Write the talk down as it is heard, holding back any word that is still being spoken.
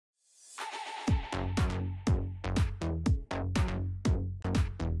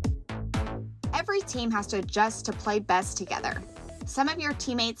Every team has to adjust to play best together. Some of your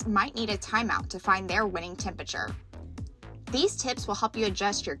teammates might need a timeout to find their winning temperature. These tips will help you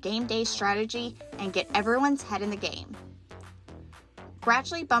adjust your game day strategy and get everyone's head in the game.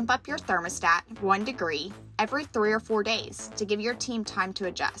 Gradually bump up your thermostat 1 degree every 3 or 4 days to give your team time to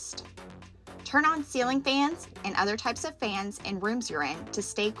adjust. Turn on ceiling fans and other types of fans in rooms you're in to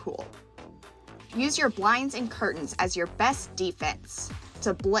stay cool. Use your blinds and curtains as your best defense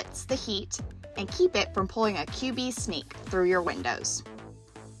to blitz the heat and keep it from pulling a QB sneak through your windows.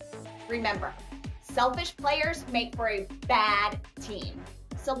 Remember, selfish players make for a bad team.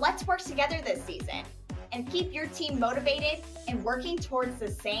 So let's work together this season and keep your team motivated and working towards the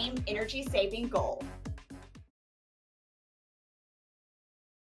same energy-saving goal.